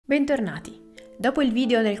Bentornati! Dopo il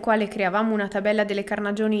video nel quale creavamo una tabella delle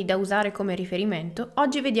carnagioni da usare come riferimento,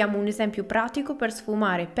 oggi vediamo un esempio pratico per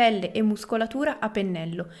sfumare pelle e muscolatura a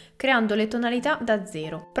pennello, creando le tonalità da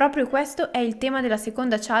zero. Proprio questo è il tema della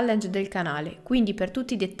seconda challenge del canale, quindi per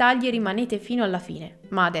tutti i dettagli rimanete fino alla fine.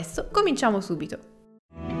 Ma adesso cominciamo subito!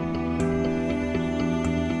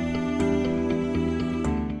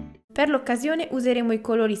 Per l'occasione useremo i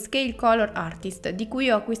colori Scalecolor Artist, di cui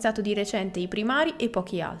ho acquistato di recente i primari e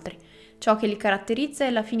pochi altri. Ciò che li caratterizza è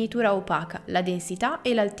la finitura opaca, la densità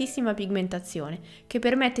e l'altissima pigmentazione, che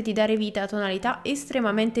permette di dare vita a tonalità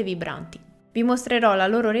estremamente vibranti. Vi mostrerò la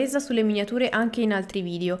loro resa sulle miniature anche in altri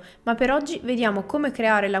video, ma per oggi vediamo come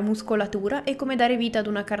creare la muscolatura e come dare vita ad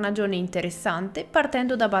una carnagione interessante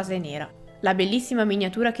partendo da base nera. La bellissima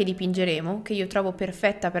miniatura che dipingeremo, che io trovo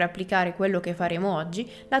perfetta per applicare quello che faremo oggi,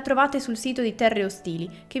 la trovate sul sito di Terre o Stili,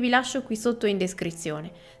 che vi lascio qui sotto in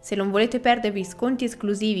descrizione. Se non volete perdervi sconti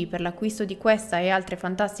esclusivi per l'acquisto di questa e altre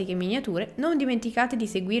fantastiche miniature, non dimenticate di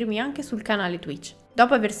seguirmi anche sul canale Twitch.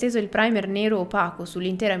 Dopo aver steso il primer nero opaco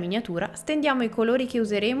sull'intera miniatura, stendiamo i colori che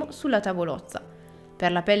useremo sulla tavolozza.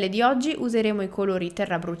 Per la pelle di oggi useremo i colori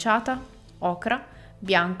terra bruciata, ocra,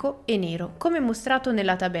 bianco e nero, come mostrato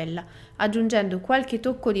nella tabella, aggiungendo qualche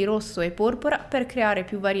tocco di rosso e porpora per creare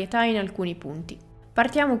più varietà in alcuni punti.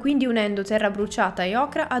 Partiamo quindi unendo terra bruciata e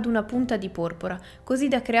ocra ad una punta di porpora, così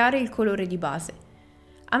da creare il colore di base.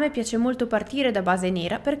 A me piace molto partire da base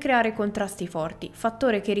nera per creare contrasti forti,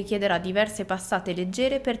 fattore che richiederà diverse passate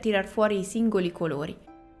leggere per tirar fuori i singoli colori.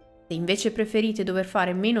 Se invece preferite dover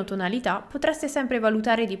fare meno tonalità, potreste sempre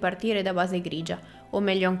valutare di partire da base grigia, o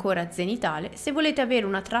meglio ancora zenitale, se volete avere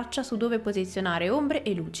una traccia su dove posizionare ombre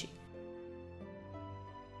e luci.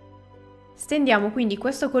 Stendiamo quindi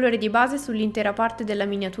questo colore di base sull'intera parte della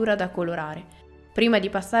miniatura da colorare. Prima di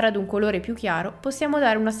passare ad un colore più chiaro, possiamo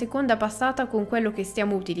dare una seconda passata con quello che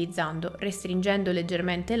stiamo utilizzando, restringendo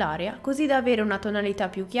leggermente l'area, così da avere una tonalità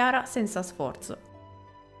più chiara senza sforzo.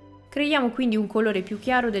 Creiamo quindi un colore più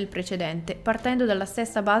chiaro del precedente, partendo dalla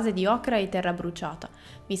stessa base di ocra e terra bruciata,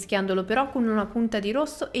 mischiandolo però con una punta di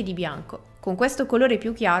rosso e di bianco. Con questo colore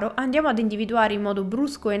più chiaro andiamo ad individuare in modo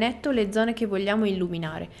brusco e netto le zone che vogliamo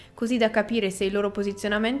illuminare, così da capire se il loro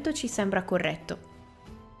posizionamento ci sembra corretto.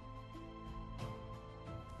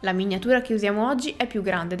 La miniatura che usiamo oggi è più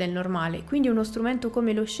grande del normale, quindi uno strumento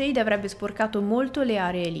come lo shade avrebbe sporcato molto le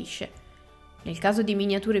aree lisce. Nel caso di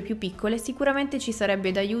miniature più piccole sicuramente ci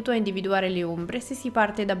sarebbe d'aiuto a individuare le ombre se si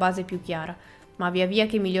parte da base più chiara, ma via via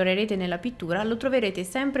che migliorerete nella pittura lo troverete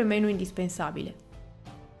sempre meno indispensabile.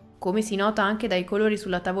 Come si nota anche dai colori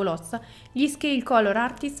sulla tavolozza, gli Scalecolor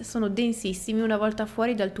Artist sono densissimi una volta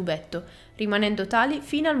fuori dal tubetto, rimanendo tali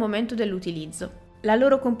fino al momento dell'utilizzo. La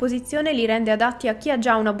loro composizione li rende adatti a chi ha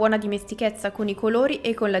già una buona dimestichezza con i colori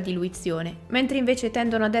e con la diluizione, mentre invece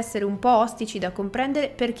tendono ad essere un po' ostici da comprendere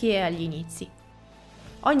per chi è agli inizi.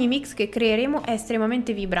 Ogni mix che creeremo è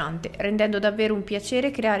estremamente vibrante, rendendo davvero un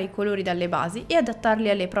piacere creare i colori dalle basi e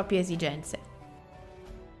adattarli alle proprie esigenze.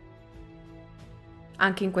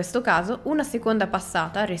 Anche in questo caso, una seconda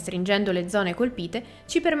passata, restringendo le zone colpite,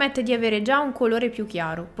 ci permette di avere già un colore più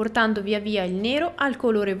chiaro, portando via via il nero al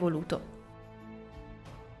colore voluto.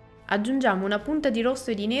 Aggiungiamo una punta di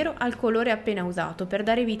rosso e di nero al colore appena usato per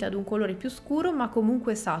dare vita ad un colore più scuro ma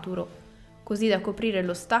comunque saturo, così da coprire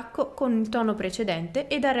lo stacco con il tono precedente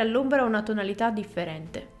e dare all'ombra una tonalità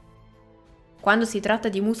differente. Quando si tratta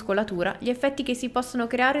di muscolatura, gli effetti che si possono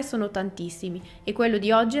creare sono tantissimi e quello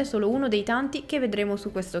di oggi è solo uno dei tanti che vedremo su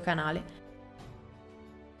questo canale.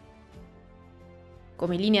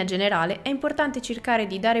 Come linea generale è importante cercare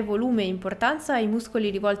di dare volume e importanza ai muscoli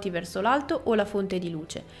rivolti verso l'alto o la fonte di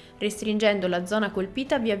luce, restringendo la zona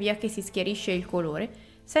colpita via via che si schiarisce il colore,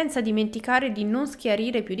 senza dimenticare di non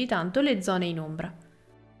schiarire più di tanto le zone in ombra.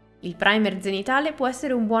 Il primer zenitale può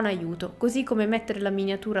essere un buon aiuto, così come mettere la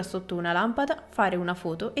miniatura sotto una lampada, fare una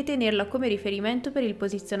foto e tenerla come riferimento per il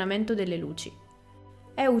posizionamento delle luci.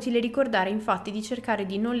 È utile ricordare infatti di cercare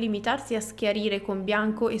di non limitarsi a schiarire con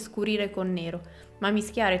bianco e scurire con nero, ma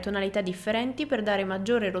mischiare tonalità differenti per dare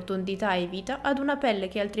maggiore rotondità e vita ad una pelle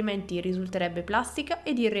che altrimenti risulterebbe plastica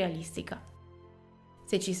ed irrealistica.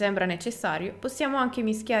 Se ci sembra necessario, possiamo anche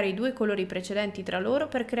mischiare i due colori precedenti tra loro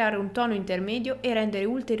per creare un tono intermedio e rendere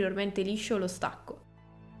ulteriormente liscio lo stacco.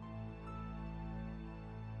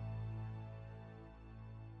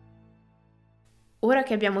 Ora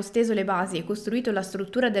che abbiamo steso le basi e costruito la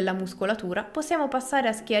struttura della muscolatura, possiamo passare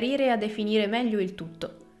a schiarire e a definire meglio il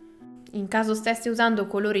tutto. In caso steste usando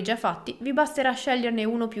colori già fatti, vi basterà sceglierne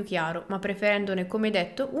uno più chiaro, ma preferendone, come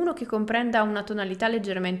detto, uno che comprenda una tonalità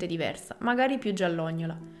leggermente diversa, magari più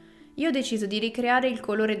giallognola. Io ho deciso di ricreare il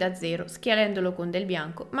colore da zero, schiarendolo con del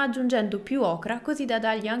bianco, ma aggiungendo più ocra così da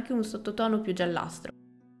dargli anche un sottotono più giallastro.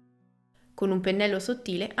 Con un pennello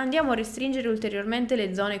sottile andiamo a restringere ulteriormente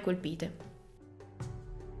le zone colpite.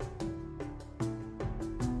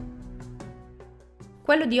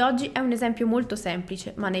 Quello di oggi è un esempio molto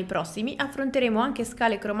semplice, ma nei prossimi affronteremo anche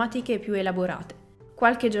scale cromatiche più elaborate.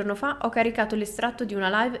 Qualche giorno fa ho caricato l'estratto di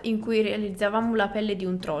una live in cui realizzavamo la pelle di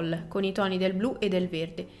un troll, con i toni del blu e del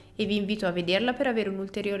verde, e vi invito a vederla per avere un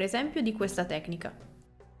ulteriore esempio di questa tecnica.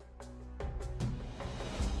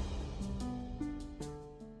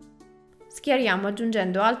 Schiariamo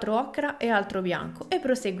aggiungendo altro ocra e altro bianco e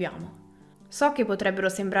proseguiamo. So che potrebbero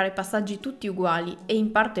sembrare passaggi tutti uguali, e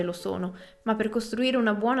in parte lo sono, ma per costruire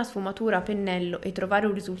una buona sfumatura a pennello e trovare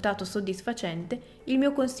un risultato soddisfacente, il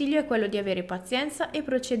mio consiglio è quello di avere pazienza e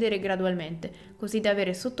procedere gradualmente, così da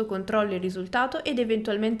avere sotto controllo il risultato ed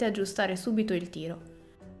eventualmente aggiustare subito il tiro.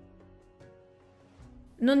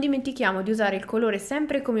 Non dimentichiamo di usare il colore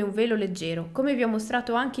sempre come un velo leggero, come vi ho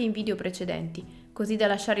mostrato anche in video precedenti, così da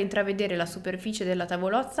lasciare intravedere la superficie della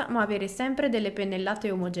tavolozza ma avere sempre delle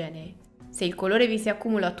pennellate omogenee. Se il colore vi si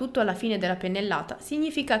accumula tutto alla fine della pennellata,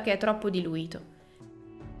 significa che è troppo diluito.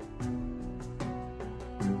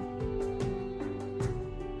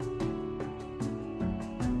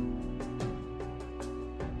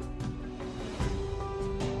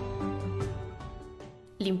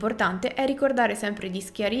 L'importante è ricordare sempre di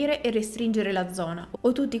schiarire e restringere la zona,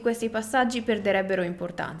 o tutti questi passaggi perderebbero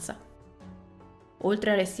importanza.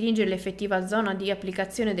 Oltre a restringere l'effettiva zona di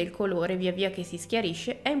applicazione del colore via via che si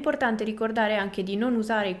schiarisce, è importante ricordare anche di non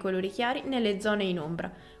usare i colori chiari nelle zone in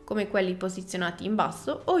ombra, come quelli posizionati in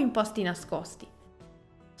basso o in posti nascosti.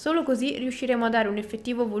 Solo così riusciremo a dare un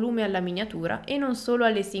effettivo volume alla miniatura e non solo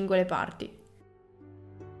alle singole parti.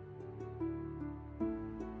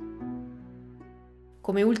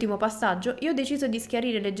 Come ultimo passaggio, io ho deciso di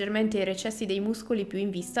schiarire leggermente i recessi dei muscoli più in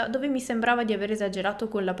vista dove mi sembrava di aver esagerato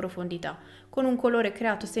con la profondità, con un colore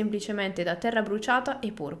creato semplicemente da terra bruciata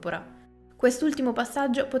e porpora. Quest'ultimo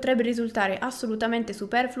passaggio potrebbe risultare assolutamente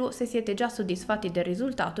superfluo se siete già soddisfatti del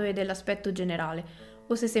risultato e dell'aspetto generale,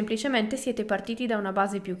 o se semplicemente siete partiti da una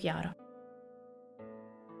base più chiara.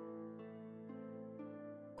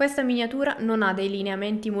 Questa miniatura non ha dei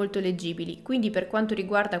lineamenti molto leggibili, quindi per quanto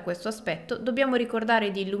riguarda questo aspetto dobbiamo ricordare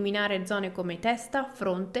di illuminare zone come testa,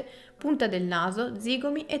 fronte, punta del naso,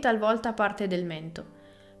 zigomi e talvolta parte del mento.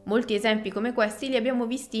 Molti esempi come questi li abbiamo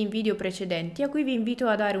visti in video precedenti a cui vi invito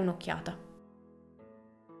a dare un'occhiata.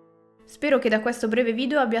 Spero che da questo breve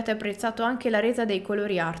video abbiate apprezzato anche la resa dei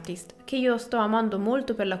Colori Artist, che io sto amando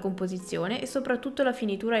molto per la composizione e soprattutto la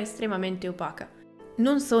finitura estremamente opaca.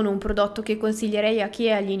 Non sono un prodotto che consiglierei a chi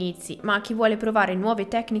è agli inizi, ma a chi vuole provare nuove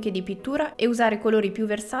tecniche di pittura e usare colori più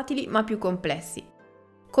versatili ma più complessi.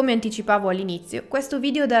 Come anticipavo all'inizio, questo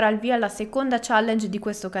video darà il via alla seconda challenge di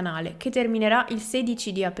questo canale, che terminerà il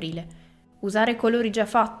 16 di aprile. Usare colori già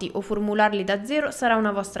fatti o formularli da zero sarà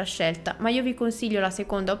una vostra scelta, ma io vi consiglio la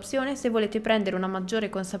seconda opzione se volete prendere una maggiore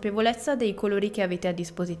consapevolezza dei colori che avete a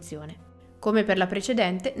disposizione. Come per la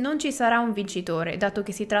precedente, non ci sarà un vincitore, dato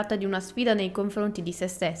che si tratta di una sfida nei confronti di se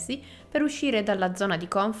stessi per uscire dalla zona di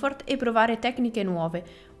comfort e provare tecniche nuove,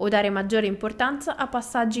 o dare maggiore importanza a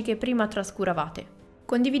passaggi che prima trascuravate.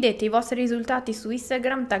 Condividete i vostri risultati su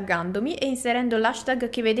Instagram taggandomi e inserendo l'hashtag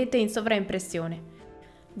che vedete in sovraimpressione.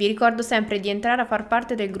 Vi ricordo sempre di entrare a far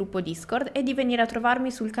parte del gruppo Discord e di venire a trovarmi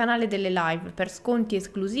sul canale delle live per sconti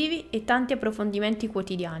esclusivi e tanti approfondimenti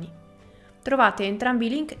quotidiani. Trovate entrambi i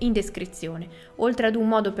link in descrizione, oltre ad un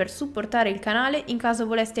modo per supportare il canale in caso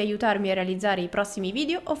voleste aiutarmi a realizzare i prossimi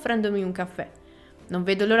video offrendomi un caffè. Non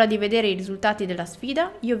vedo l'ora di vedere i risultati della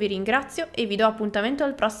sfida, io vi ringrazio e vi do appuntamento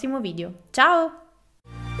al prossimo video. Ciao!